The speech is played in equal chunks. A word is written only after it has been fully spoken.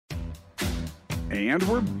And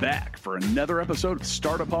we're back for another episode of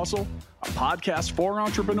Startup Hustle, a podcast for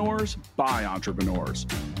entrepreneurs by entrepreneurs.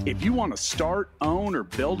 If you want to start, own, or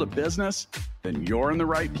build a business, then you're in the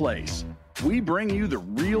right place. We bring you the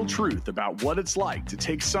real truth about what it's like to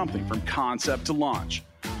take something from concept to launch.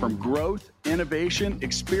 From growth, innovation,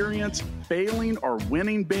 experience, failing, or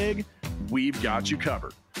winning big, we've got you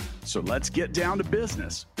covered. So let's get down to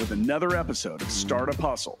business with another episode of Startup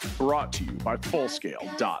Hustle, brought to you by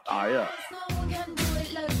Fullscale.io.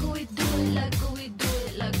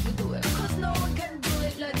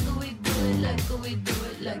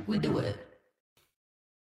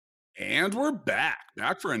 And we're back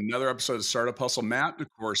for another episode of Startup Hustle. Matt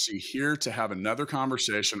DeCoursey here to have another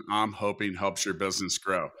conversation I'm hoping helps your business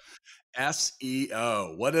grow.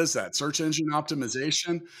 SEO. What is that? Search engine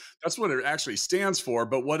optimization. That's what it actually stands for.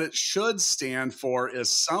 But what it should stand for is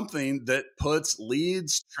something that puts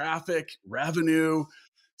leads, traffic, revenue,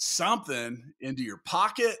 something into your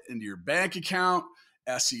pocket, into your bank account.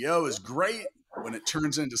 SEO is great when it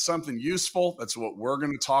turns into something useful. That's what we're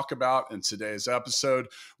going to talk about in today's episode,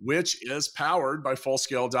 which is powered by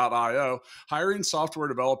Fullscale.io. Hiring software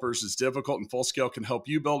developers is difficult, and Fullscale can help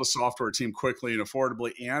you build a software team quickly and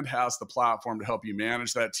affordably, and has the platform to help you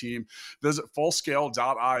manage that team. Visit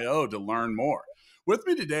Fullscale.io to learn more. With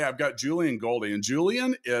me today, I've got Julian Goldie, and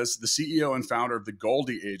Julian is the CEO and founder of the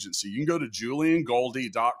Goldie Agency. You can go to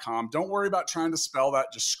juliangoldie.com. Don't worry about trying to spell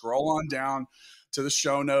that. Just scroll on down to the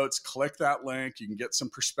show notes, click that link. You can get some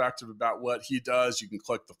perspective about what he does. You can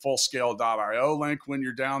click the Fullscale.io link when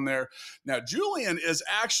you're down there. Now, Julian is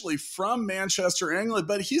actually from Manchester, England,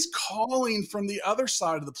 but he's calling from the other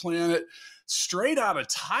side of the planet, straight out of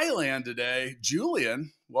Thailand today.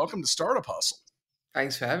 Julian, welcome to Startup Hustle.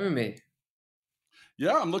 Thanks for having me.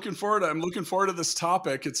 Yeah, I'm looking forward to this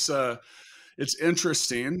topic. It's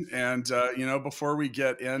interesting. And, before we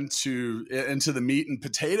get into the meat and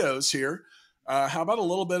potatoes here, how about a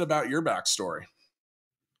little bit about your backstory?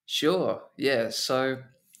 Sure. Yeah. So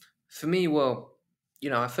for me,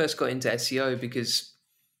 I first got into SEO because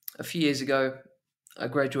a few years ago, I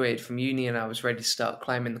graduated from uni and I was ready to start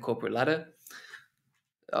climbing the corporate ladder.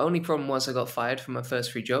 The only problem was I got fired from my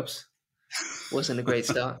first 3 jobs. Wasn't a great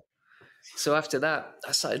start. So after that,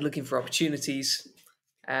 I started looking for opportunities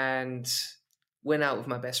and went out with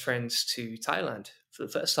my best friends to Thailand for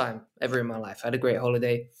the first time ever in my life. I had a great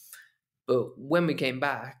holiday. But when we came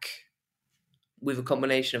back, with a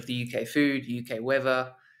combination of the UK food, UK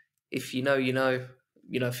weather, if you know,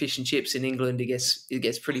 fish and chips in England, it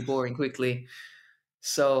gets pretty boring quickly.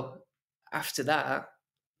 So after that,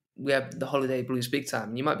 we had the holiday blues big time.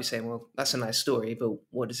 And you might be saying, well, that's a nice story, but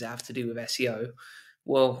what does it have to do with SEO?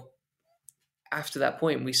 Well, after that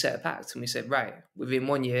point, we set a pact and we said, right, within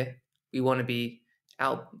 1 year, we want to be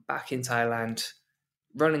out back in Thailand,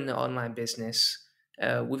 running the online business,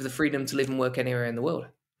 with the freedom to live and work anywhere in the world.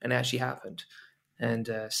 And it actually happened. And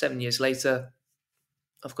 7 years later,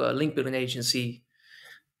 I've got a link building agency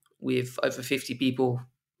with over 50 people,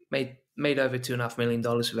 made over $2.5 million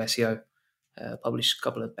with SEO, published a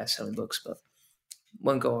couple of best-selling books, but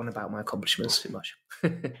won't go on about my accomplishments too much.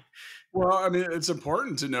 Well, I mean, it's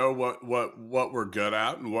important to know what we're good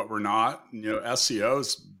at and what we're not. SEO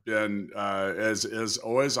has been is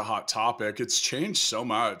always a hot topic. It's changed so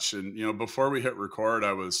much. And before we hit record,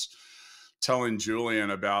 I was telling Julian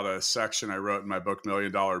about a section I wrote in my book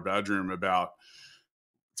 $1 Million Bedroom about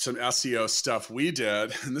some SEO stuff we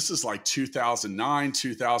did. And this is like 2009,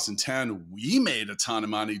 2010. We made a ton of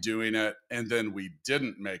money doing it, and then we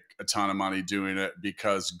didn't make a ton of money doing it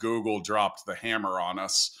because Google dropped the hammer on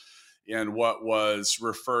us in what was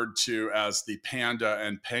referred to as the panda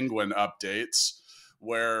and penguin updates,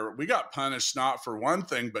 where we got punished not for one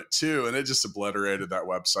thing, but 2, and it just obliterated that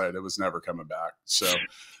website. It was never coming back. So,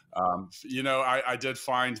 I did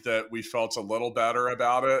find that we felt a little better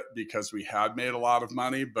about it because we had made a lot of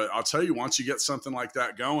money. But I'll tell you, once you get something like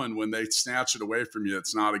that going, when they snatch it away from you,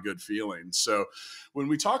 it's not a good feeling. So when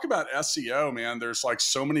we talk about SEO, man, there's like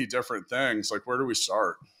so many different things. Like, where do we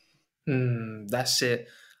start? That's it.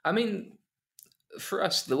 I mean, for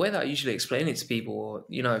us, the way that I usually explain it to people,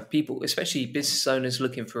 people, especially business owners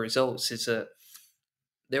looking for results, is that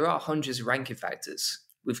there are hundreds of ranking factors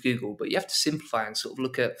with Google, but you have to simplify and sort of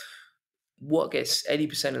look at what gets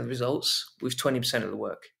 80% of the results with 20% of the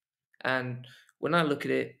work. And when I look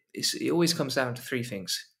at it, it always comes down to 3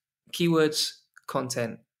 things: keywords,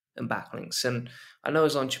 content, and backlinks. And I know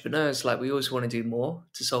as entrepreneurs, we always want to do more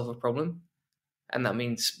to solve a problem. And that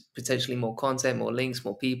means potentially more content, more links,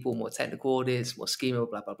 more people, more technical audits, more schema,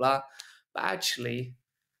 blah, blah, blah. But actually,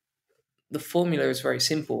 the formula is very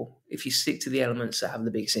simple if you stick to the elements that have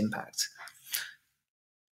the biggest impact.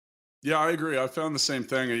 Yeah, I agree. I found the same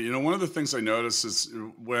thing. And, one of the things I notice is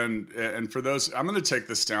and for those, I'm going to take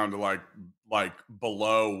this down to like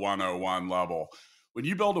below 101 level. When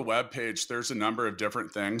you build a web page, there's a number of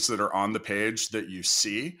different things that are on the page that you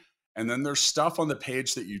see. And then there's stuff on the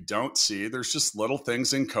page that you don't see. There's just little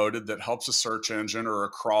things encoded that helps a search engine or a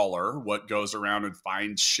crawler, what goes around and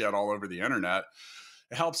finds shit all over the internet.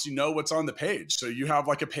 It helps you know what's on the page. So you have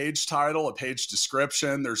like a page title, a page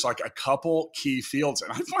description. There's like a couple key fields.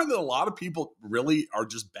 And I find that a lot of people really are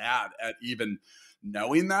just bad at even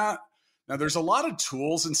knowing that. Now, there's a lot of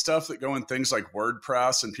tools and stuff that go in things like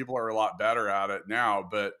WordPress, and people are a lot better at it now.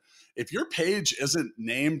 But if your page isn't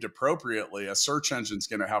named appropriately, a search engine's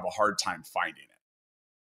going to have a hard time finding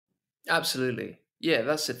it. Absolutely. Yeah,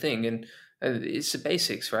 that's the thing. And it's the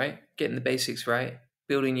basics, right? Getting the basics right,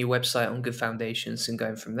 building your website on good foundations and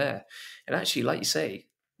going from there. And actually, like you say,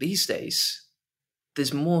 these days,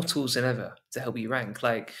 there's more tools than ever to help you rank.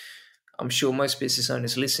 Like, I'm sure most business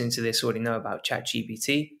owners listening to this already know about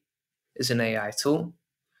ChatGPT as an AI tool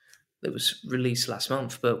that was released last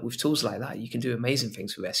month. But with tools like that, you can do amazing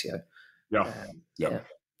things with SEO. Yeah. Yep. Yeah.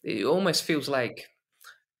 It almost feels like,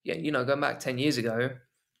 yeah, going back 10 years ago,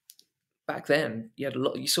 back then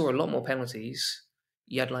you saw a lot more penalties.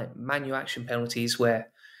 You had like manual action penalties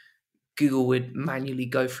where Google would manually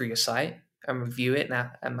go through your site and review it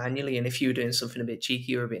now and manually. And if you were doing something a bit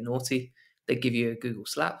cheeky or a bit naughty, they'd give you a Google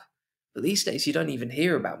slap. But these days, you don't even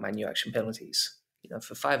hear about manual action penalties,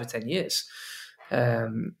 for 5 or 10 years.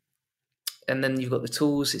 And then you've got the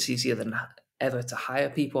tools. It's easier than ever to hire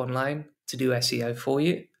people online to do SEO for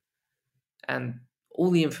you. And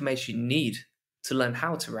all the information you need to learn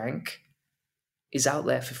how to rank is out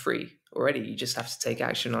there for free already. You just have to take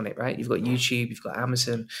action on it, right? You've got YouTube, you've got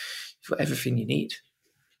Amazon, you've got everything you need.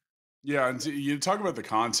 Yeah, and you talk about the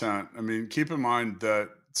content. I mean, keep in mind that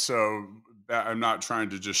I'm not trying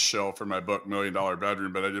to just shill for my book $1 Million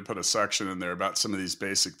Bedroom, but I did put a section in there about some of these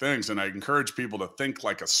basic things, and I encourage people to think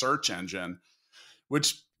like a search engine,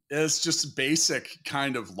 which is just basic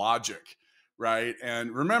kind of logic, right?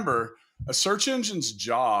 And remember, a search engine's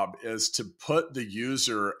job is to put the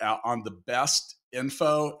user out on the best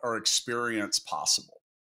info or experience possible.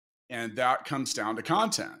 And that comes down to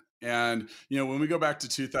content. And when we go back to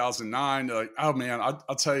 2009, like, oh man,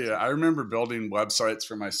 I'll tell you, I remember building websites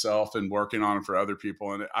for myself and working on them for other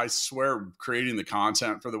people. And I swear, creating the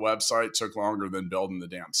content for the website took longer than building the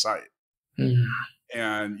damn site. Mm.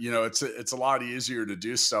 And it's a lot easier to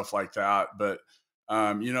do stuff like that. But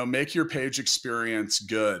make your page experience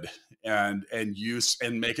good and use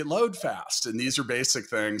and make it load fast. And these are basic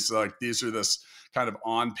things. Like these are this kind of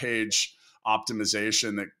on-page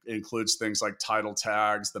optimization that includes things like title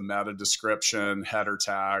tags, the meta description, header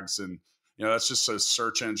tags, and that's just so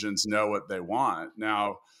search engines know what they want.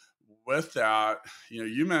 Now, with that,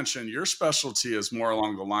 you mentioned your specialty is more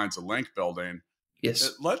along the lines of link building.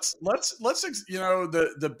 Yes.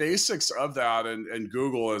 The basics of that, and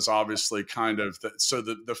Google is obviously kind of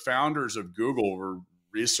the founders of Google were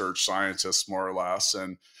research scientists more or less,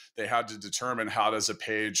 and they had to determine how does a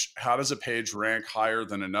page rank higher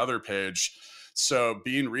than another page. So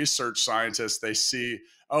being research scientists, they see,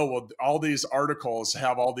 oh, well, all these articles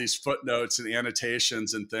have all these footnotes and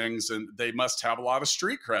annotations and things, and they must have a lot of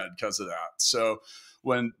street cred because of that. So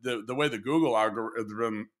when the way the Google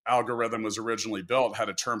algorithm was originally built had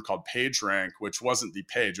a term called page rank, which wasn't the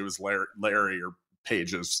page, it was Larry or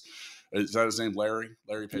Pages. Is that his name? Larry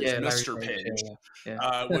Page, Yeah, Mr. Larry Page. Page.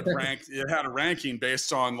 Yeah. Would rank. It had a ranking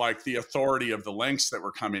based on like the authority of the links that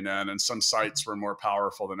were coming in, and some sites were more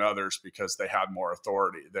powerful than others because they had more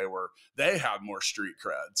authority. They had more street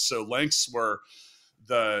cred. So links were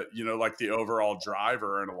like the overall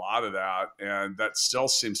driver in a lot of that, and that still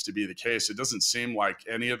seems to be the case. It doesn't seem like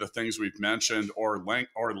any of the things we've mentioned or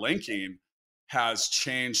linking has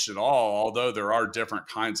changed at all, although there are different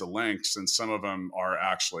kinds of links, and some of them are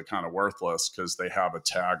actually kind of worthless because they have a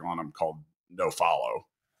tag on them called no follow.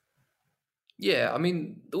 Yeah, I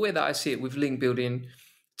mean, the way that I see it with link building,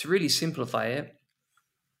 to really simplify it,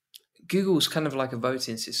 Google's kind of like a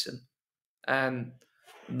voting system. And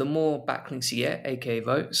the more backlinks you get, aka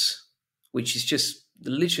votes, which is just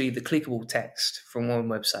literally the clickable text from one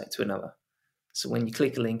website to another. So when you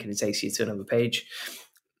click a link and it takes you to another page,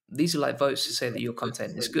 these are like votes to say that your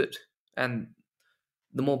content is good. And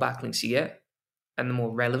the more backlinks you get and the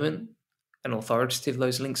more relevant and authoritative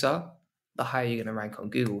those links are, the higher you're going to rank on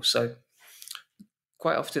Google. So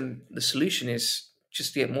quite often the solution is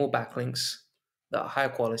just to get more backlinks that are higher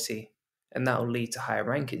quality, and that will lead to higher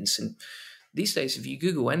rankings. And these days, if you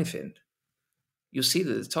Google anything, you'll see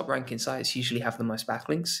that the top ranking sites usually have the most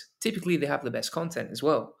backlinks. Typically, they have the best content as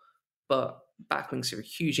well, but backlinks are a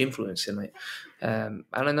huge influence in it. And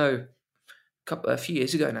I know a few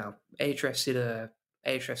years ago now,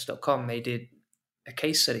 Ahrefs.com, they did a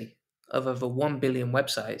case study of over 1 billion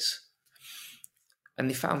websites, and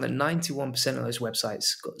they found that 91% of those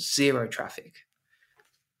websites got zero traffic.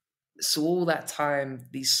 So all that time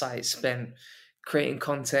these sites spent creating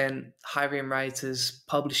content, hiring writers,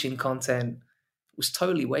 publishing content was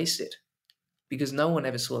totally wasted because no one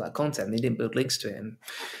ever saw that content. They didn't build links to it. And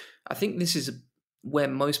I think this is where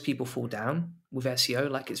most people fall down with SEO.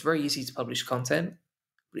 Like, it's very easy to publish content,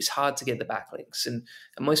 but it's hard to get the backlinks. And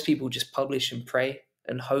most people just publish and pray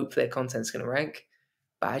and hope their content's going to rank.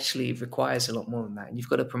 But actually, it requires a lot more than that. And you've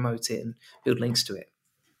got to promote it and build links to it.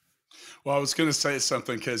 Well, I was going to say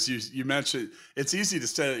something because you mentioned it's easy to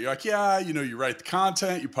say that you're like, yeah, you write the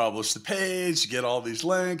content, you publish the page, you get all these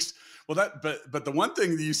links. Well, but the one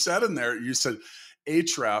thing that you said in there, you said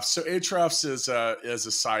Ahrefs. So Ahrefs is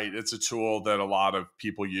a site. It's a tool that a lot of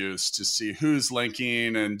people use to see who's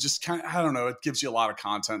linking and just kind of, I don't know, it gives you a lot of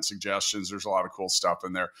content suggestions. There's a lot of cool stuff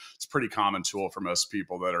in there. It's a pretty common tool for most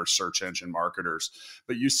people that are search engine marketers.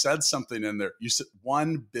 But you said something in there. You said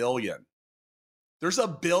 1 billion. There's a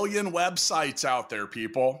billion websites out there,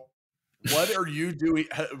 people. What are you doing?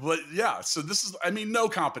 Yeah. So this is, no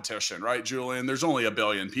competition, right, Julian? There's only a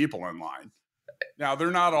billion people in line. Now,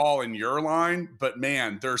 they're not all in your line, but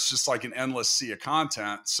man, there's just like an endless sea of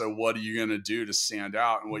content. So what are you going to do to stand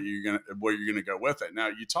out, and where you're going to go with it? Now,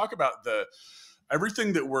 you talk about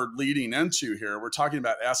everything that we're leading into here. We're talking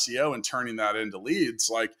about SEO and turning that into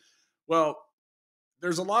leads. Like, well,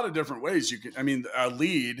 there's a lot of different ways a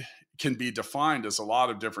lead can be defined as a lot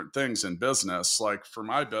of different things in business. Like for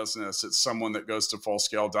my business, it's someone that goes to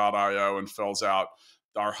fullscale.io and fills out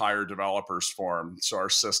our hire developers form so our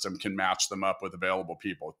system can match them up with available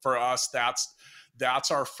people. For us, that's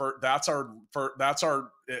our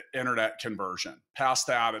internet conversion. Past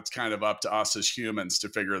that, it's kind of up to us as humans to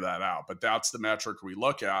figure that out. But that's the metric we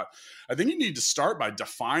look at. I think you need to start by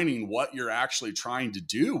defining what you're actually trying to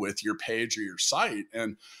do with your page or your site.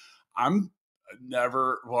 And I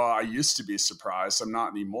used to be surprised. I'm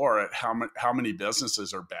not anymore at how many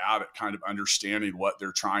businesses are bad at kind of understanding what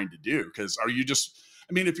they're trying to do. Because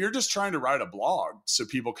if you're just trying to write a blog so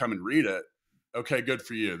people come and read it, okay, good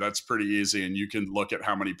for you. That's pretty easy. And you can look at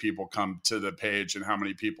how many people come to the page and how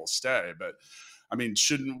many people stay. But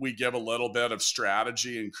shouldn't we give a little bit of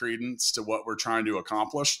strategy and credence to what we're trying to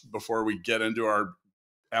accomplish before we get into our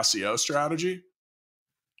SEO strategy?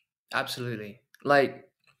 Absolutely. Like,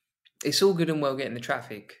 it's all good and well getting the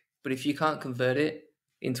traffic, but if you can't convert it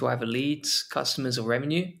into either leads, customers, or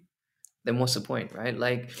revenue, then what's the point, right?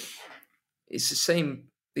 Like, it's the same.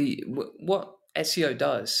 What SEO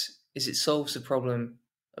does is it solves the problem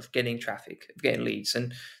of getting traffic, of getting leads.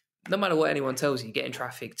 And no matter what anyone tells you, getting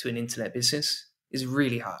traffic to an internet business is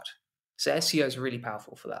really hard. So SEO is really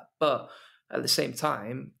powerful for that. But at the same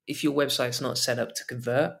time, if your website's not set up to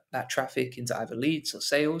convert that traffic into either leads or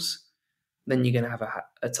sales, then you're going to have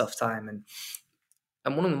a tough time. And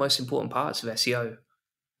one of the most important parts of SEO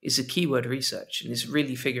is the keyword research, and it's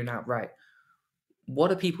really figuring out, right,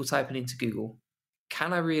 what are people typing into Google?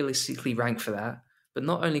 Can I realistically rank for that? But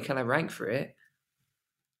not only can I rank for it,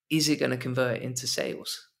 is it going to convert into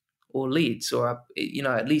sales or leads, or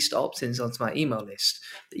at least opt-ins onto my email list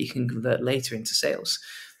that you can convert later into sales?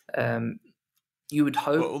 You would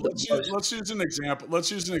hope. Well, let's use an example.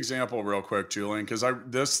 Let's use an example real quick, Julian, because I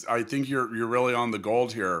think you're really on the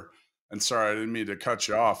gold here. And sorry, I didn't mean to cut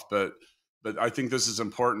you off, but I think this is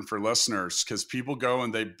important for listeners, because people go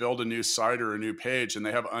and they build a new site or a new page and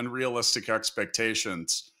they have unrealistic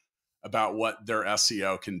expectations about what their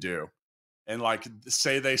SEO can do. And like,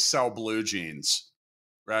 say they sell blue jeans,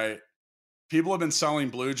 right? People have been selling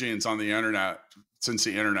blue jeans on the internet since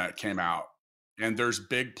the internet came out. And there's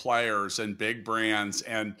big players and big brands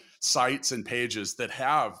and sites and pages that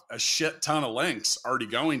have a shit ton of links already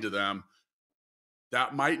going to them.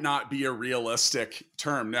 That might not be a realistic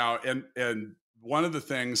term. Now, and one of the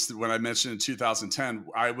things that when I mentioned in 2010,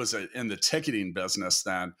 I was in the ticketing business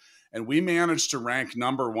then, and we managed to rank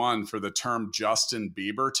 #1 for the term Justin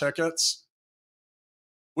Bieber tickets,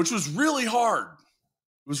 which was really hard.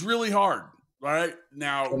 It was really hard, right?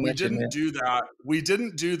 Now, we didn't do that. We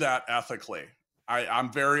didn't do that ethically.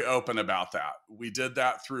 I'm very open about that. We did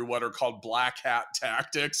that through what are called black hat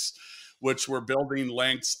tactics, which were building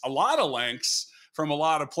links, a lot of links from a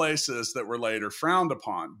lot of places that were later frowned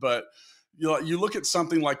upon. But you look at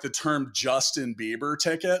something like the term Justin Bieber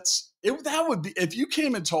tickets, that would be, if you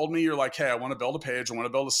came and told me, you're like, hey, I want to build a page, I want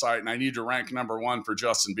to build a site, and I need to rank #1 for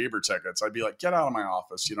Justin Bieber tickets, I'd be like, get out of my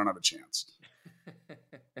office. You don't have a chance.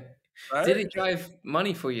 Did right? it drive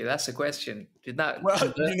money for you? That's the question. Did that Well,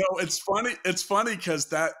 convert? it's funny. It's funny because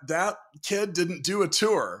that kid didn't do a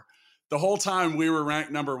tour. The whole time we were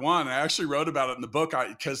ranked number one. I actually wrote about it in the book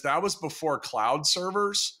because that was before cloud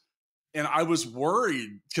servers. And I was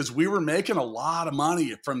worried because we were making a lot of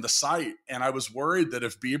money from the site. And I was worried that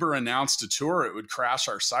if Bieber announced a tour, it would crash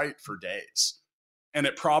our site for days. And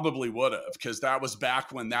it probably would have, because that was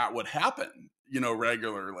back when that would happen,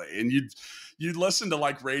 regularly. And you'd listen to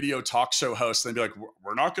like radio talk show hosts and they'd be like,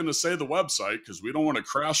 we're not going to say the website because we don't want to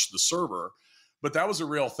crash the server. But that was a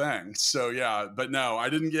real thing. So yeah, but no,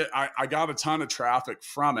 I got a ton of traffic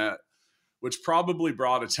from it, which probably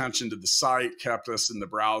brought attention to the site, kept us in the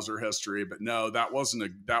browser history. But no, that wasn't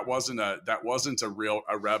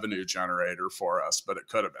a revenue generator for us, but it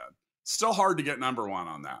could have been. Still hard to get number one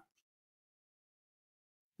on that.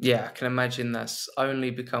 Yeah, I can imagine that's only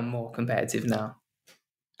become more competitive now.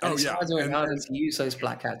 And Oh it's yeah, harder and harder and to use those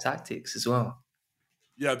black hat tactics as well.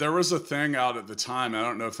 yeah, there was a thing out at the time. I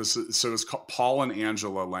don't know if this is, so it was called Paul and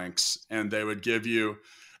Angela links, and they would give you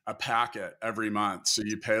a packet every month. So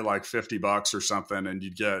you pay like $50 or something, and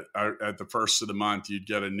you'd get at the first of the month, you'd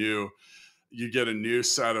get a new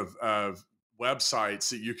set of websites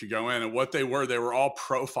that you could go in. And what they were all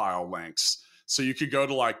profile links. So you could go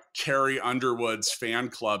to like Carrie Underwood's fan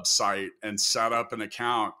club site and set up an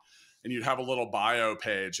account, and you'd have a little bio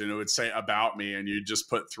page and it would say about me, and you'd just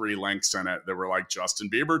put 3 links in it that were like Justin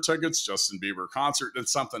Bieber tickets, Justin Bieber concert, and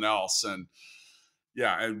something else. And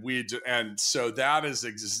yeah, and so that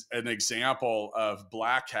is an example of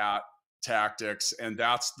black hat tactics, and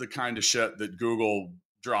that's the kind of shit that Google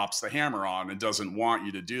drops the hammer on and doesn't want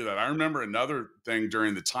you to do that. I remember another thing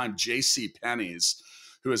during the time, J.C. Penney's,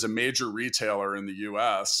 who is a major retailer in the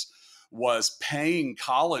US, was paying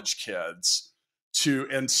college kids to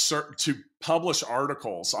publish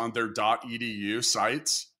articles on their .edu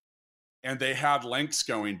sites, and they had links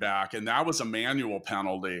going back, and that was a manual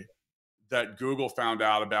penalty that Google found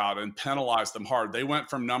out about and penalized them hard. They went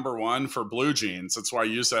from number one for blue jeans, that's why I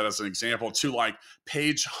use that as an example, to like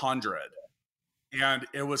page 100. And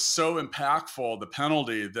it was so impactful, the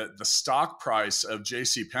penalty, that the stock price of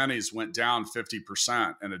J.C. Penney's went down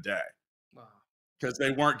 50% in a day, Wow. because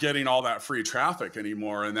they weren't getting all that free traffic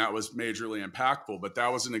anymore. And that was majorly impactful. But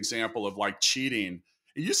that was an example of like cheating.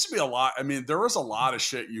 It used to be a lot. I mean, there was a lot of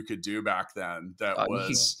shit you could do back then that Oh,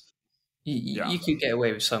 was, yeah. you could get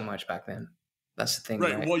away with so much back then. That's the thing,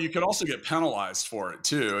 Right. right? Well, you could also get penalized for it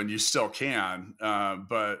too, and you still can.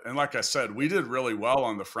 And like I said, we did really well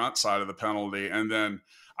on the front side of the penalty. And then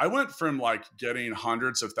I went from like getting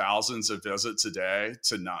hundreds of thousands of visits a day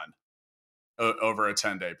to none over a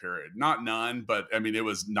 10-day period. Not none, but I mean, it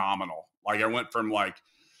was nominal. Like I went from like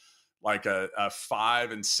a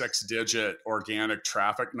 5 and 6 digit organic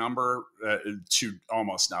traffic number to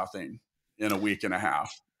almost nothing in a week and a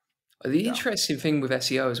half. The Yeah. interesting thing with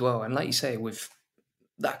SEO as well, and like you say, with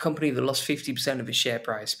that company that lost 50% of its share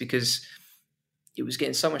price because it was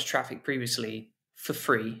getting so much traffic previously for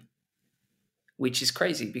free, which is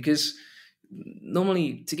crazy because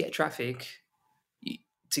normally to get traffic,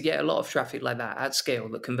 to get a lot of traffic like that at scale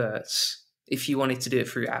that converts, if you wanted to do it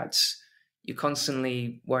through ads, you're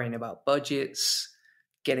constantly worrying about budgets,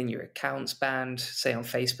 getting your accounts banned, say on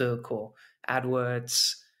Facebook or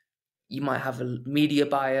AdWords. You might have a media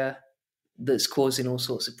buyer that's causing all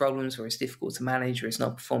sorts of problems, or it's difficult to manage, or it's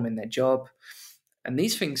not performing their job. And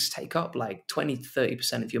these things take up like 20 to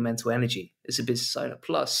 30% of your mental energy as a business owner.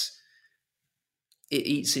 Plus, it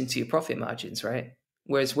eats into your profit margins, right?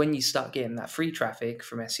 Whereas when you start getting that free traffic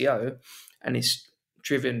from SEO and it's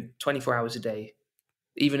driven 24 hours a day,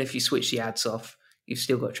 even if you switch the ads off, you've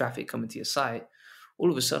still got traffic coming to your site. All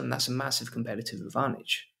of a sudden, that's a massive competitive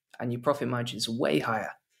advantage. And your profit margins are way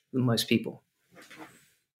higher than most people.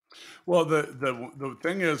 Well, the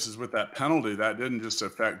thing is with that penalty, that didn't just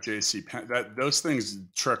affect JC Penn. That those things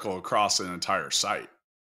trickle across an entire site.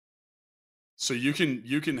 So you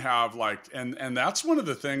can have like, and that's one of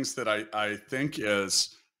the things that I think is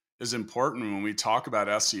important when we talk about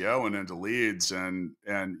SEO and into leads, and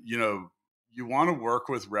you want to work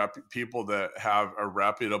with people that have a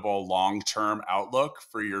reputable long-term outlook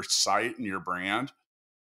for your site and your brand,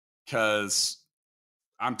 because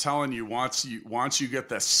I'm telling you, once you get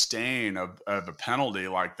the stain of a penalty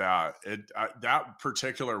like that, that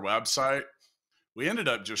particular website, we ended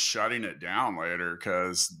up just shutting it down later,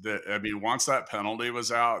 because once that penalty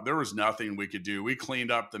was out, there was nothing we could do. We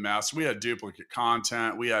cleaned up the mess. We had duplicate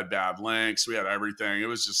content. We had bad links. We had everything. It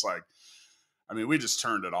was just like, I mean, we just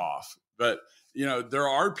turned it off. But there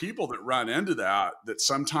are people that run into that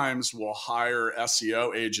sometimes will hire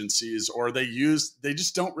SEO agencies, or they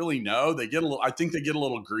just don't really know. I think they get a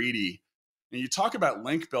little greedy. And you talk about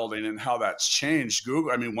link building and how that's changed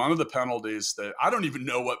Google. I mean, one of the penalties that I don't even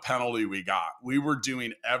know what penalty we got. We were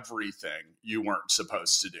doing everything you weren't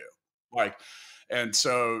supposed to do. Like, and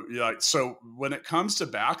so, so when it comes to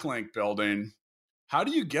backlink building, how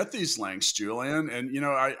do you get these links, Julian? And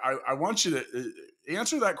I want you to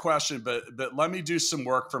answer that question, but let me do some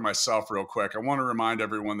work for myself real quick. I want to remind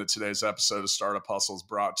everyone that today's episode of Startup Hustle is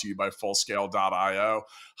brought to you by Fullscale.io.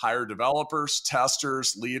 Hire developers,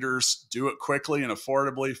 testers, leaders. Do it quickly and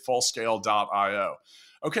affordably. Fullscale.io.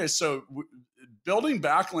 Okay, so building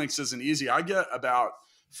backlinks isn't easy. I get about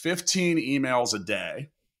 15 emails a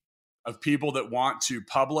day of people that want to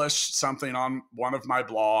publish something on one of my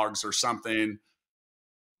blogs or something.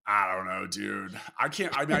 I don't know, dude. I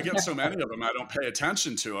get so many of them, I don't pay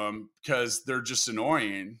attention to them because they're just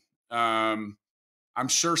annoying. I'm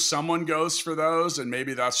sure someone goes for those, and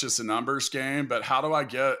maybe that's just a numbers game, but how do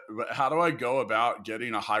I go about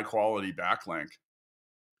getting a high quality backlink?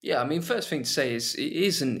 Yeah, I mean, first thing to say is it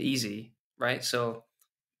isn't easy, right? So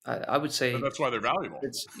I would But say that's why they're valuable.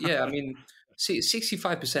 I mean, see,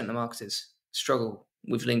 65% of marketers struggle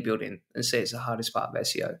with link building and say it's the hardest part of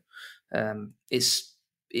SEO.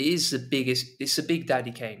 It's the big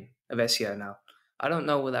daddy cane of SEO now. I don't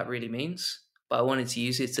know what that really means, but I wanted to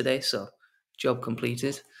use it today, so job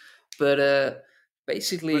completed. But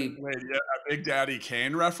basically, Wait, yeah, a Big Daddy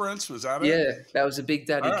Kane reference, was that it? yeah, that was a big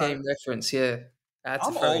daddy All right. cane reference. Yeah, I had to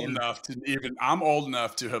I'm throw it old in. enough I'm old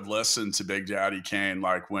enough to have listened to Big Daddy Kane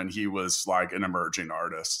like when he was like an emerging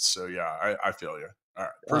artist. So yeah, I feel you. All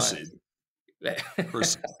right, All right. proceed.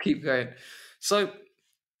 Proceed. Keep going. So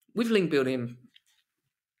with link building,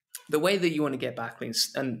 the way that you want to get backlinks,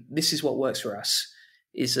 and this is what works for us,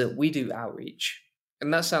 is that we do outreach.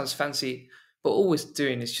 And that sounds fancy, but all we're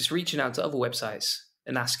doing is just reaching out to other websites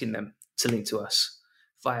and asking them to link to us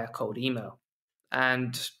via cold email.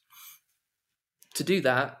 And to do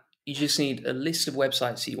that, you just need a list of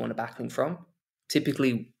websites that you want to backlink from.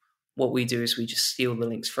 Typically, what we do is we just steal the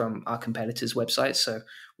links from our competitors' websites. So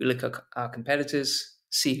we look at our competitors,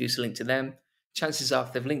 see who's linked to them. Chances are,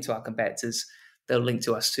 if they've linked to our competitors, they'll link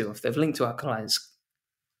to us too. If they've linked to our clients'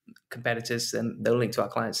 competitors, then they'll link to our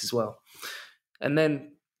clients as well. And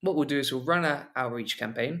then what we'll do is we'll run our outreach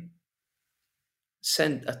campaign,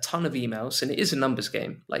 send a ton of emails, and it is a numbers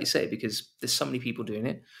game, like you say, because there's so many people doing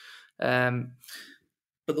it.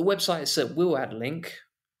 But the websites that will add a link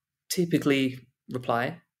typically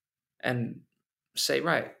reply and say,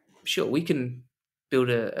 right, sure, we can build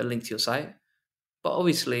a link to your site, but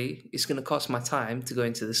obviously it's going to cost my time to go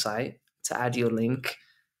into the site to add your link.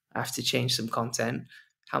 I have to change some content.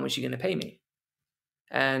 How much are you going to pay me?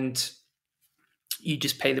 And you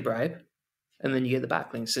just pay the bribe and then you get the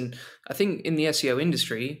backlinks. And I think in the SEO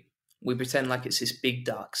industry, we pretend like it's this big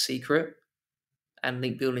dark secret and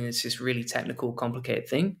link building is this really technical, complicated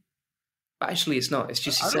thing. But actually it's not. It's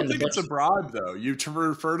just I don't think it's a bribe though. You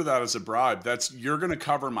refer to that as a bribe. You're going to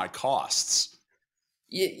cover my costs.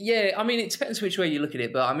 Yeah, I mean, it depends which way you look at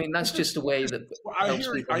it, but I mean, that's just the way that Well, I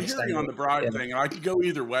hear you on the bribe thing, and I could go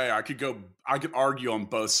either way. I could argue on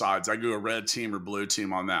both sides. I go a red team or blue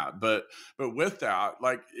team on that. But with that,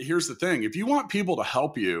 like, here's the thing: if you want people to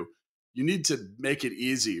help you, you need to make it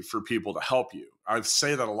easy for people to help you. I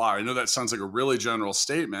say that a lot. I know that sounds like a really general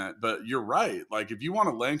statement, but you're right. Like, if you want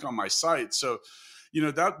to link on my site, so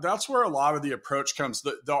that's where a lot of the approach comes.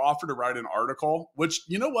 They'll offer to write an article, which,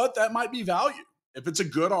 you know what, that might be value. If it's a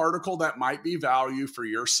good article, that might be value for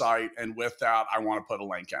your site. And with that, I want to put a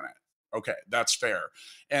link in it. Okay, that's fair.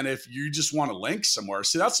 And if you just want to link somewhere,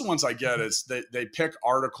 see, that's the ones I get is they pick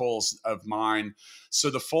articles of mine. So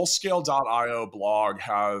the fullscale.io blog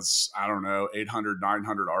has, I don't know, 800,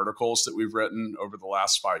 900 articles that we've written over the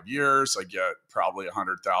last 5 years. I get probably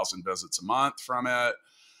 100,000 visits a month from it,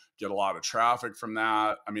 get a lot of traffic from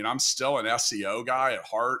that. I mean, I'm still an SEO guy at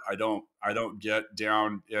heart. I don't get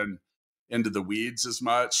down into the weeds as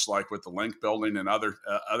much, like with the link building and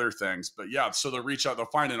other things. But yeah, so they'll reach out, they'll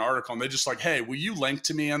find an article and they just like, hey, will you link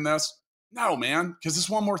to me in this? No, man, because it's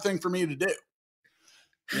one more thing for me to do.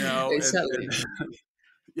 exactly.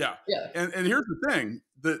 Yeah. Yeah. And here's the thing,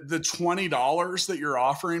 the $20 that you're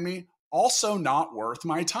offering me, also not worth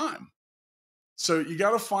my time. So you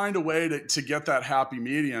got to find a way to get that happy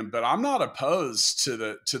medium. But I'm not opposed to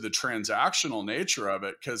the transactional nature of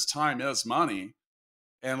it, because time is money.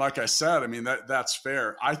 And like I said, I mean, that's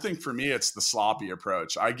fair. I think for me, it's the sloppy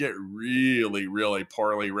approach. I get really, really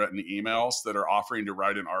poorly written emails that are offering to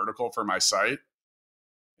write an article for my site.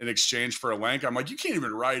 in exchange for a link. I'm like, you can't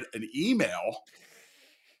even write an email.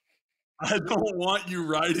 I don't want you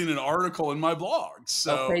writing an article in my blog. I'll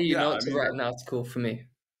So pay you yeah, not I to mean, write an article for me.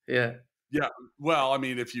 Yeah. yeah. Well, I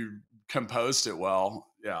mean, if you composed it well,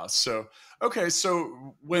 yeah. So okay,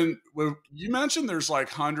 so when you mentioned there's like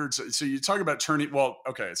hundreds, so you talk about turning. Well,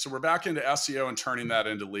 okay, so we're back into SEO and turning that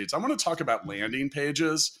into leads. I want to talk about landing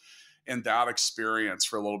pages and that experience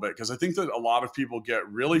for a little bit because I think that a lot of people get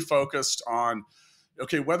really focused on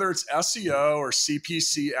okay, whether it's SEO or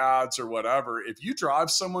CPC ads or whatever. If you drive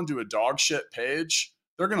someone to a dog shit page,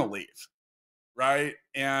 they're going to leave, right?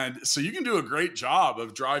 And so you can do a great job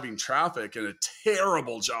of driving traffic and a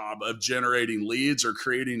terrible job of generating leads or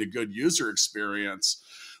creating a good user experience.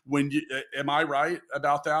 When you, am I right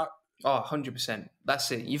about that? Oh, 100%. That's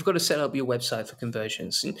it. You've got to set up your website for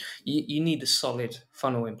conversions. And you need a solid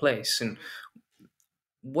funnel in place. And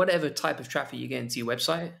whatever type of traffic you get into your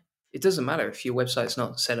website, it doesn't matter if your website's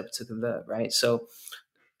not set up to convert, right? So,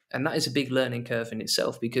 and that is a big learning curve in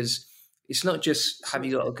itself because it's not just have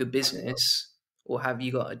you got a good business or have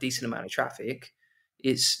you got a decent amount of traffic.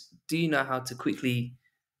 It's do you know how to quickly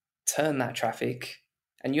turn that traffic,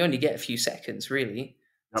 and you only get a few seconds really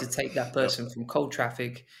to Yep. take that Yep. person from cold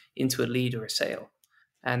traffic into a lead or a sale,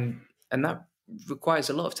 and that requires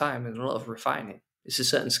a lot of time and a lot of refining. It's a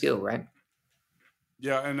certain skill, right?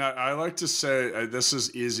 Yeah, and I like to say this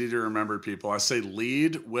is easy to remember, people. I say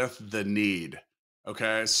lead with the need.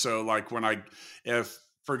 Okay, so like if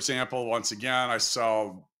for example, once again, I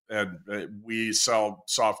sell and we sell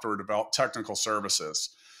software develop technical services.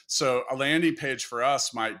 So a landing page for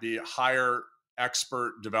us might be hire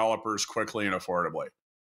expert developers quickly and affordably.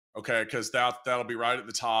 Okay, because that'll be right at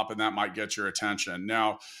the top and that might get your attention.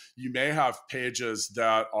 Now you may have pages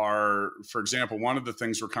that are, for example, one of the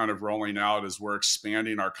things we're kind of rolling out is we're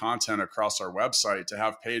expanding our content across our website to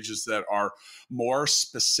have pages that are more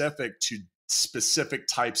specific to specific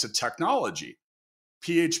types of technology.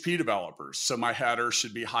 PHP developers, so my header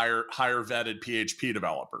should be higher vetted PHP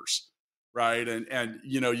developers, right? And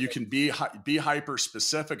you can be hyper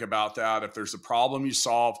specific about that. If there's a problem you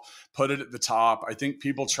solve, put it at the top. I think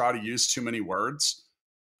people try to use too many words.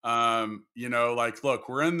 Like, look,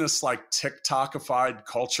 we're in this like TikTokified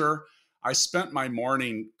culture. I spent my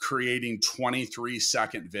morning creating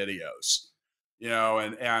 23-second videos,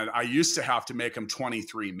 and I used to have to make them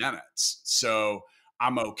 23 minutes. So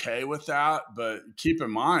I'm okay with that. But keep in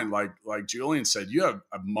mind, like Julian said, you have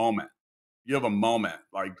a moment. You have a moment.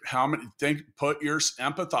 Like how many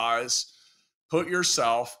empathize, put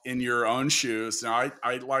yourself in your own shoes. Now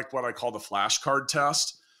I like what I call the flashcard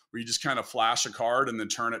test, where you just kind of flash a card and then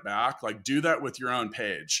turn it back. Like do that with your own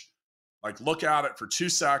page. Like look at it for 2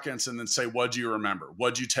 seconds and then say, what do you remember?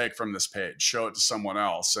 What'd you take from this page? Show it to someone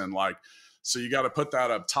else. And like, so you got to put that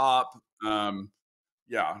up top.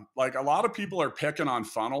 Yeah, like a lot of people are picking on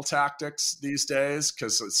funnel tactics these days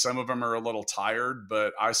because some of them are a little tired,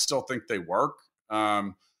 but I still think they work.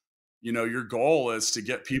 Your goal is to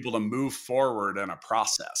get people to move forward in a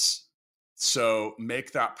process. So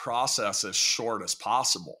make that process as short as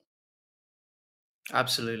possible.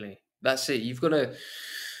 Absolutely. That's it. You've got to,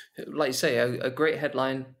 like you say, a great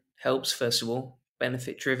headline helps, first of all,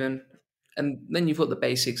 benefit driven. And then you've got the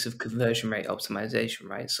basics of conversion rate optimization,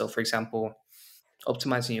 right? So, for example,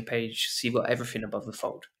 optimizing your page so you've got everything above the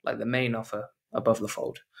fold, like the main offer above the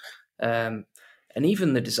fold. Um, and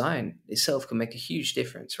even the design itself can make a huge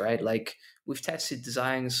difference, right? Like we've tested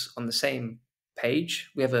designs on the same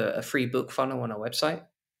page. We have a free book funnel on our website.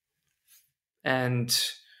 And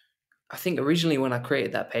I think originally when I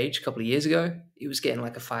created that page a couple of years ago, it was getting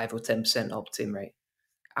like a 5 or 10% opt-in rate.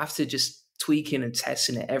 After just tweaking and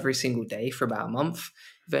testing it every single day for about a month,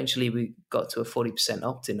 eventually we got to a 40%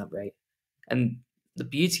 opt-in rate. And the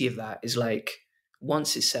beauty of that is like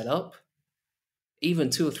once it's set up, even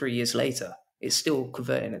 2 or 3 years later, it's still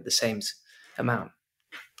converting at the same amount.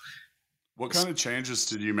 What kind of changes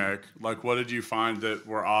did you make? Like, what did you find that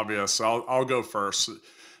were obvious? I'll go first.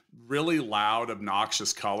 Really loud,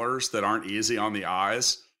 obnoxious colors that aren't easy on the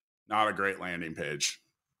eyes. Not a great landing page.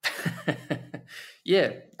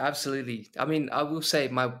 Yeah, absolutely. I mean, I will say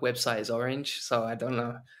my website is orange, so I don't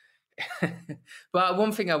know. But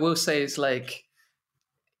one thing I will say is like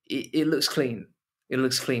it looks clean. It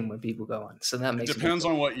looks clean when people go on, so that It makes a depends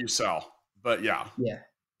difference. on what you sell, but yeah, Yeah,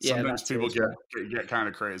 yeah, sometimes that too people as get well. get kind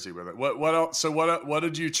of crazy with it. What else? So what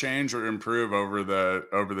did you change or improve over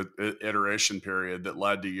the iteration period that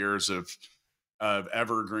led to years of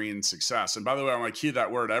evergreen success? And by the way, I want to key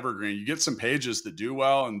that word evergreen. You get some pages that do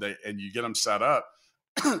well and you get them set up.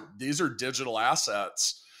 These are digital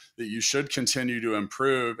assets that you should continue to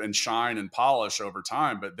improve and shine and polish over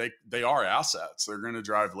time, but they are assets. They're going to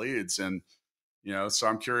drive leads. And, so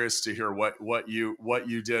I'm curious to hear what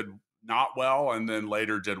you did not well and then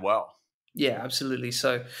later did well. Yeah, absolutely.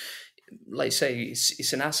 So, like you say,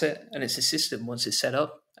 it's an asset and it's a system once it's set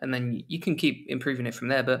up, and then you can keep improving it from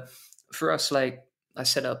there. But for us, like I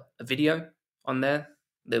set up a video on there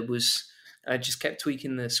that was I just kept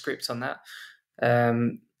tweaking the script on that.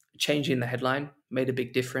 Um, Changing the headline made a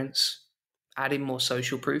big difference. Adding more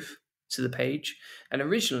social proof to the page, and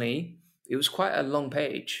originally it was quite a long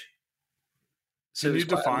page. So it Can was you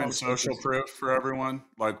quite a define long social sentence. proof for everyone?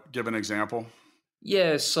 Like, give an example.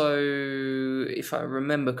 Yeah, so if I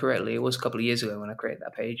remember correctly, it was a couple of years ago when I created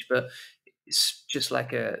that page, but it's just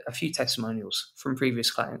like a few testimonials from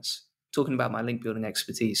previous clients talking about my link building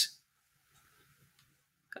expertise.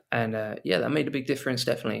 And yeah, that made a big difference,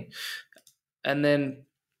 definitely. And then,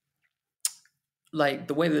 like,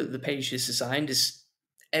 the way that the page is designed is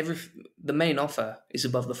every the main offer is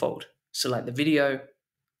above the fold. So, like, the video,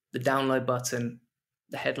 the download button,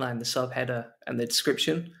 the headline, the subheader, and the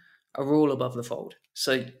description are all above the fold.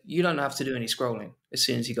 So you don't have to do any scrolling as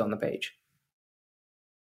soon as you go on the page,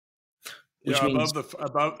 which Yeah, means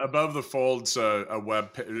above the folds, a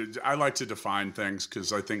web page. I like to define things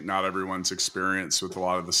because I think not everyone's experienced with a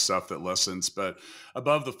lot of the stuff that listens. But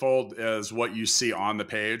above the fold is what you see on the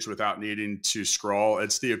page without needing to scroll.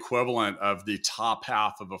 It's the equivalent of the top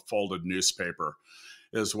half of a folded newspaper,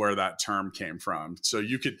 is where that term came from. So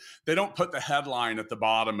they don't put the headline at the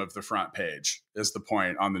bottom of the front page, is the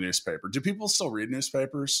point on the newspaper. Do people still read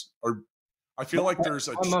newspapers? Or I feel like my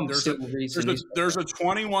mum still reads the there's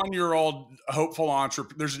newspaper. a 21-year-old hopeful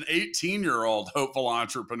entrepreneur. There's an 18-year-old hopeful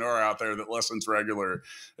entrepreneur out there that listens regular.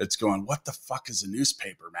 It's going, what the fuck is a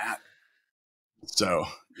newspaper, Matt? So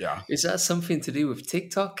yeah, Is that something to do with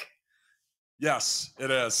TikTok? yes,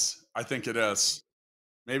 it is. I think it is.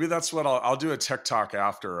 Maybe that's what I'll do a TikTok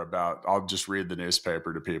after about. I'll just read the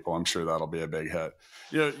newspaper to people. I'm sure that'll be a big hit.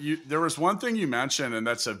 There was one thing you mentioned, and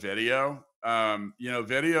that's a video.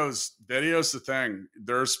 Video's the thing.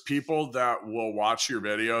 There's people that will watch your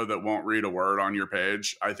video that won't read a word on your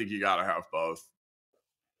page. I think you got to have both.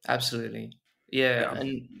 Absolutely. Yeah, Yeah.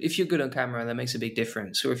 and if you're good on camera, that makes a big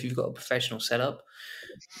difference. Or if you've got a professional setup,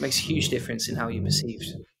 it makes a huge difference in how you're perceived.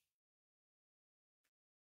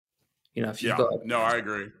 If you've Yeah. got a No, I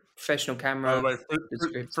agree. professional By the camera, way, good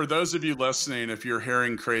script. for those of you listening, if you're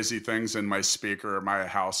hearing crazy things in my speaker, my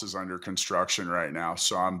house is under construction right now,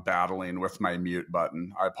 so I'm battling with my mute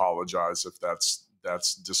button. I apologize if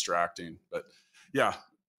that's distracting, but yeah,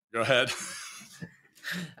 go ahead.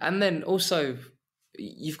 And then also,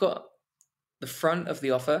 you've got the front of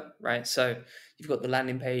the offer, right? So you've got the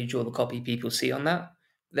landing page or the copy people see on that.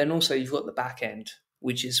 Then also you've got the back end,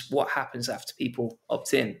 which is what happens after people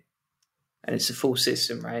opt in. And it's a full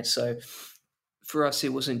system, right? So for us, it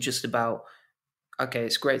wasn't just about, okay,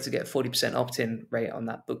 it's great to get a 40% opt-in rate on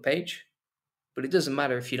that book page, but it doesn't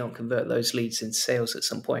matter if you don't convert those leads into sales at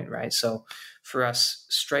some point, right? So for us,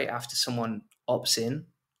 straight after someone opts in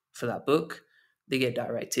for that book, they get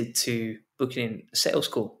directed to booking a sales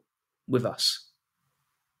call with us.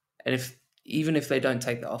 And even if they don't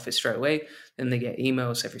take the offer straight away, then they get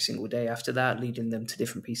emails every single day after that, leading them to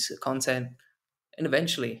different pieces of content. And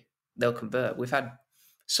eventually they'll convert. We've had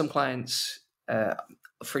some clients,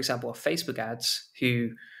 for example, Facebook ads,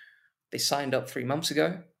 who they signed up 3 months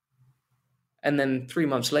ago. And then 3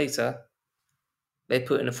 months later, they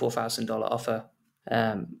put in a $4,000 offer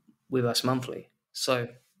with us monthly. So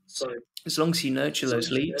as long as you nurture those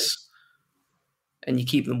leads and you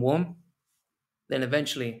keep them warm, then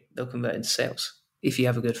eventually they'll convert into sales if you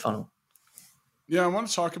have a good funnel. Yeah, I want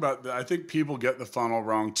to talk about that. I think people get the funnel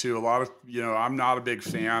wrong too. A lot of, I'm not a big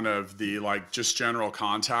fan of the just general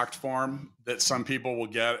contact form that some people will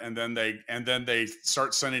get, and then they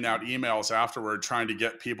start sending out emails afterward trying to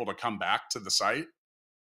get people to come back to the site.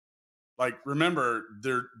 Like, remember,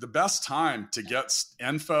 the best time to get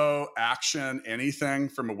info, action, anything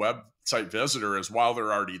from a website visitor is while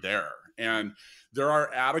they're already there. And there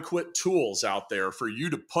are adequate tools out there for you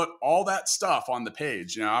to put all that stuff on the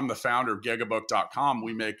page. I'm the founder of gigabook.com.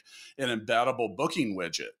 We make an embeddable booking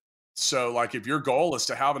widget. So if your goal is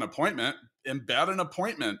to have an appointment, embed an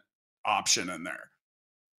appointment option in there.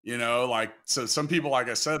 So some people, like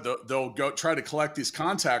I said, they'll go try to collect these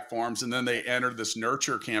contact forms and then they enter this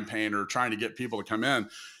nurture campaign or trying to get people to come in.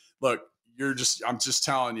 Look, I'm just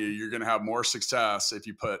telling you, you're going to have more success if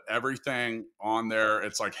you put everything on there.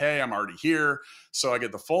 It's like, hey, I'm already here. So I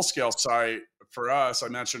get the full scale site. For us, I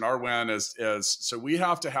mentioned our win is so we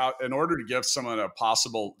have to have, in order to give someone a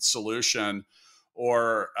possible solution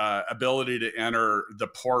or ability to enter the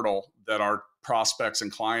portal that our prospects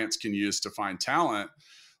and clients can use to find talent,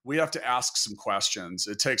 we have to ask some questions.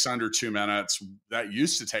 It takes under 2 minutes. That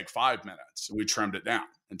used to take 5 minutes. We trimmed it down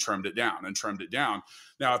and trimmed it down and trimmed it down.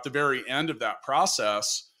 Now, at the very end of that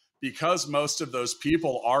process, because most of those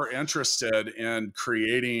people are interested in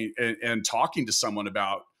creating and talking to someone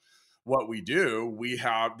about what we do, we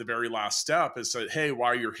have the very last step is that, hey,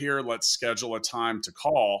 while you're here, let's schedule a time to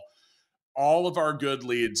call. All of our good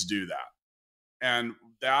leads do that. And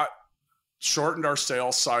that shortened our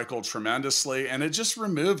sales cycle tremendously, and it just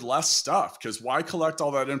removed less stuff, because why collect all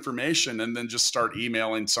that information and then just start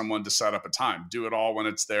emailing someone to set up a time? Do it all when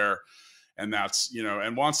it's there. And that's,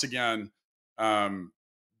 and once again,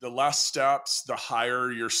 the less steps, the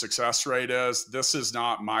higher your success rate is. This is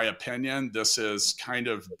not my opinion. This is kind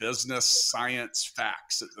of business science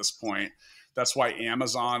facts at this point. That's why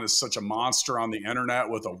Amazon is such a monster on the internet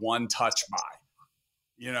with a one-touch buy.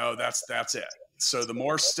 That's it. So the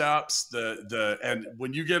more steps, and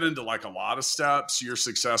when you get into like a lot of steps, your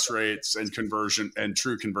success rates and conversion and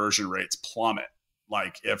true conversion rates plummet,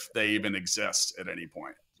 like if they even exist at any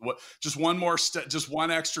point. Just one more step, just one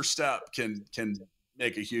extra step can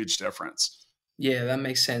make a huge difference. Yeah, that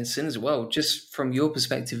makes sense. And as well, just from your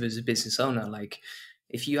perspective as a business owner, like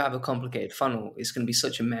if you have a complicated funnel, it's going to be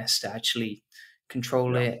such a mess to actually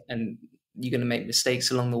control it, and you're going to make mistakes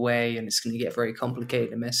along the way, and it's going to get very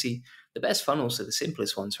complicated and messy. The best funnels are the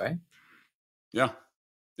simplest ones, right? Yeah.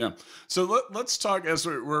 Yeah. So let's talk, as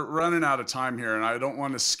we're running out of time here, and I don't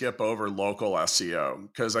want to skip over local SEO,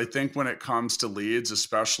 because I think when it comes to leads,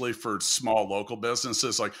 especially for small local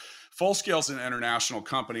businesses, like Fullscale's an international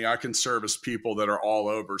company. I can service people that are all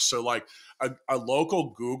over. So like a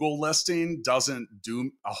local Google listing doesn't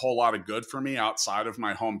do a whole lot of good for me outside of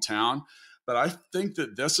my hometown. But I think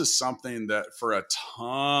that this is something that for a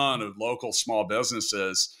ton of local small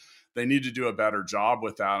businesses, they need to do a better job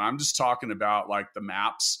with that. And I'm just talking about like the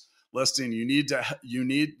maps listing.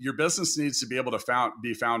 Your business needs to be able to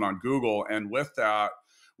be found on Google. And with that,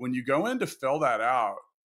 when you go in to fill that out,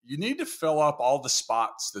 you need to fill up all the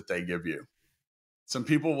spots that they give you. Some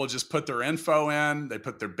people will just put their info in, they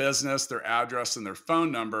put their business, their address, and their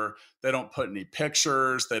phone number. They don't put any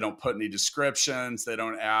pictures, they don't put any descriptions, they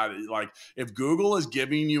don't add, like if Google is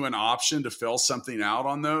giving you an option to fill something out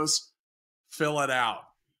on those, fill it out.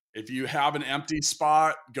 If you have an empty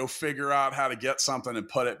spot, go figure out how to get something and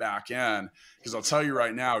put it back in. Because I'll tell you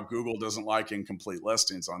right now, Google doesn't like incomplete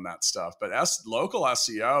listings on that stuff. But local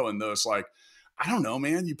SEO and those, like, I don't know,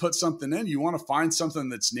 man, you put something in, you want to find something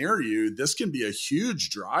that's near you, this can be a huge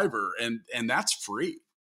driver, and that's free.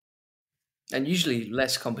 And usually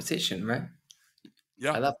less competition, right?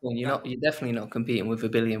 Yeah. At that point, you're definitely not competing with a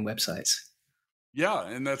billion websites. Yeah,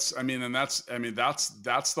 and that's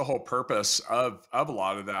the whole purpose of a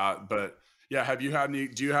lot of that. But yeah, have you had any?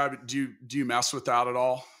 Do you mess with that at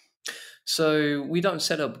all? So we don't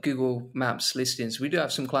set up Google Maps listings. We do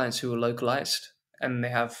have some clients who are localized, and they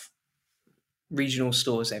have regional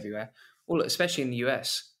stores everywhere, especially in the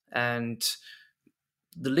US. And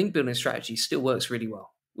the link building strategy still works really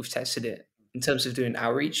well. We've tested it in terms of doing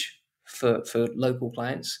outreach for local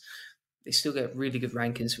clients. They still get really good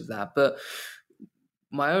rankings with that. But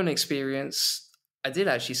my own experience, I did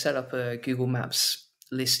actually set up a Google Maps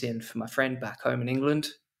listing for my friend back home in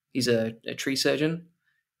England. He's a tree surgeon.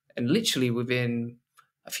 And literally within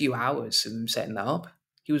a few hours of him setting that up,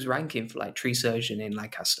 he was ranking for like tree surgeon in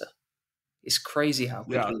Lancaster. It's crazy how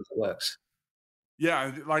quickly it works.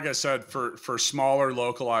 Yeah, like I said, for smaller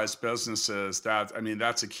localized businesses,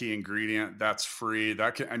 that's a key ingredient. That's free.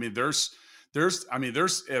 That's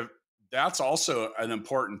also an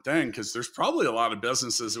important thing, because there's probably a lot of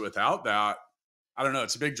businesses without that. I don't know.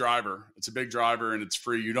 It's a big driver. And it's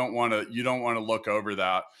free. You don't want to look over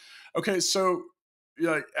that. Okay, so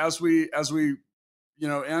as we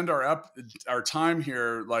end our time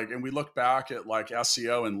here, like, and we look back at like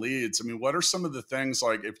SEO and leads. I mean, what are some of the things,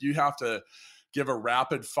 like if you have to give a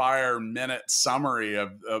rapid fire minute summary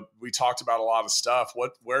of we talked about a lot of stuff.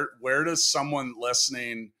 Where does someone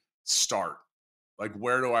listening start? Like,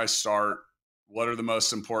 where do I start? What are the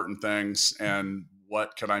most important things, and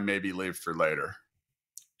what could I maybe leave for later?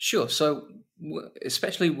 Sure. So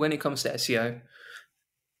especially when it comes to SEO,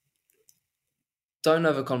 don't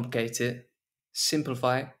overcomplicate it.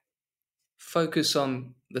 Simplify. Focus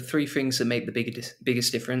on the three things that make the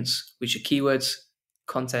biggest difference, which are keywords,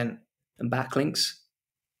 content, and backlinks.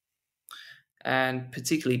 And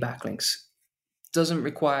particularly backlinks. Doesn't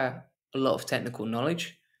require a lot of technical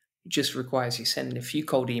knowledge. It just requires you sending a few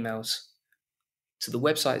cold emails to the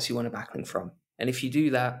websites you want to backlink from. And if you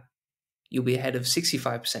do that, you'll be ahead of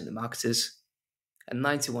 65% of marketers. and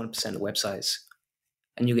 91% of websites,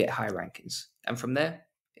 and you get high rankings. And from there,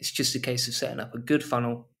 it's just a case of setting up a good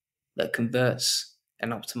funnel that converts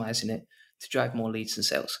and optimizing it to drive more leads and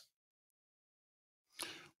sales.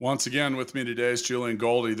 Once again, with me today is Julian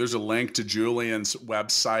Goldie. There's a link to Julian's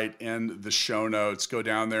website in the show notes. Go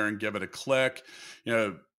down there and give it a click.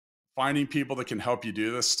 Finding people that can help you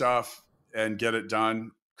do this stuff and get it done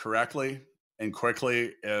correctly and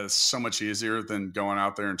quickly is so much easier than going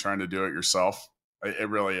out there and trying to do it yourself. It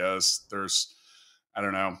really is. There's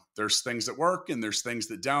things that work and there's things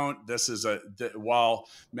that don't. This is I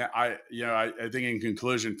think in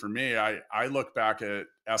conclusion for me, I look back at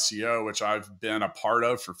SEO, which I've been a part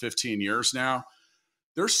of for 15 years now.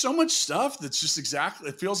 There's so much stuff that's just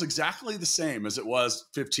it feels exactly the same as it was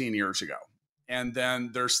 15 years ago. And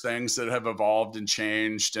then there's things that have evolved and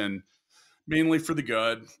changed, and mainly for the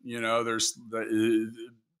good. There's the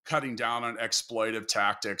cutting down on exploitive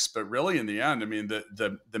tactics, but really in the end, I mean,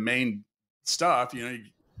 the main stuff, you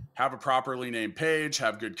have a properly named page,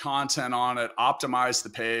 have good content on it, optimize the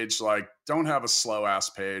page. Like, don't have a slow ass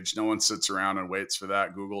page. No one sits around and waits for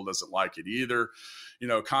that. Google doesn't like it either.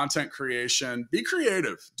 Content creation, be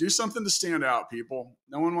creative, do something to stand out, people.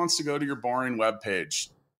 No one wants to go to your boring web page.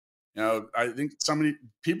 I think so many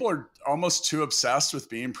people are almost too obsessed with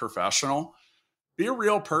being professional. Be a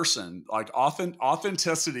real person. Like,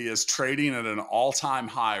 authenticity is trading at an all-time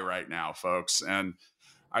high right now, folks. And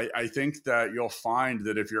I think that you'll find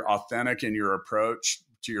that if you're authentic in your approach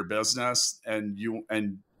to your business, and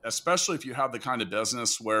especially if you have the kind of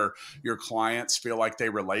business where your clients feel like they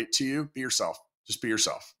relate to you, be yourself. Just be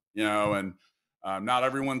yourself, and not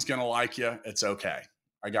everyone's going to like you. It's okay.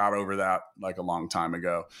 I got over that like a long time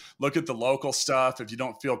ago. Look at the local stuff. If you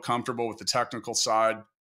don't feel comfortable with the technical side,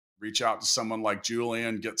 reach out to someone like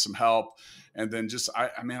Julian, get some help. And then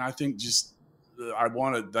I think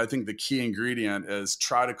the key ingredient is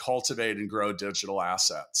try to cultivate and grow digital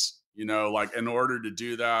assets. In order to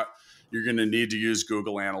do that, you're going to need to use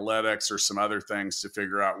Google Analytics or some other things to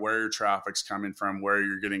figure out where your traffic's coming from, where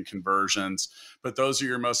you're getting conversions. But those are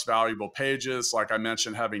your most valuable pages. Like I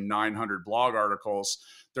mentioned, having 900 blog articles,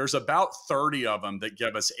 there's about 30 of them that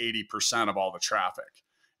give us 80% of all the traffic.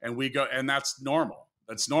 And that's normal.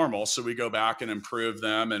 That's normal. So we go back and improve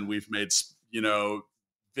them, and we've made,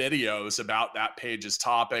 videos about that page's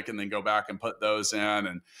topic, and then go back and put those in,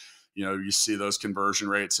 and, you see those conversion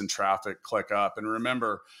rates and traffic click up. And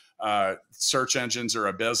remember, search engines are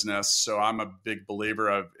a business. So I'm a big believer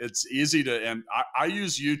of it's easy to, and I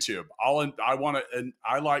use YouTube.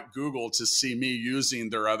 I like Google to see me using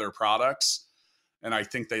their other products. And I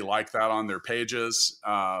think they like that on their pages.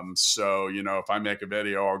 So, if I make a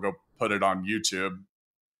video, I'll go put it on YouTube,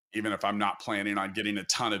 even if I'm not planning on getting a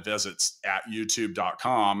ton of visits at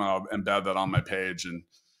youtube.com. I'll embed that on my page and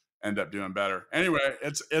end up doing better. Anyway,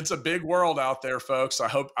 it's a big world out there, folks. I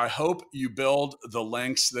hope you build the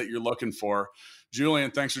links that you're looking for.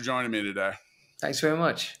 Julian, thanks for joining me today. Thanks very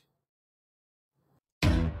much.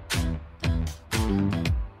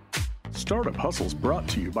 Startup Hustles brought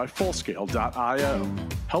to you by Fullscale.io,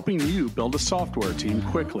 helping you build a software team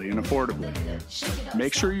quickly and affordably.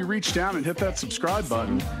 Make sure you reach down and hit that subscribe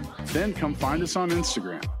button, then come find us on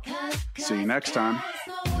Instagram. See you next time.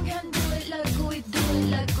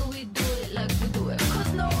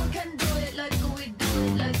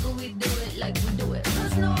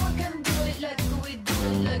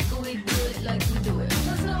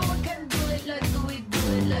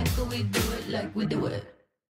 We do it.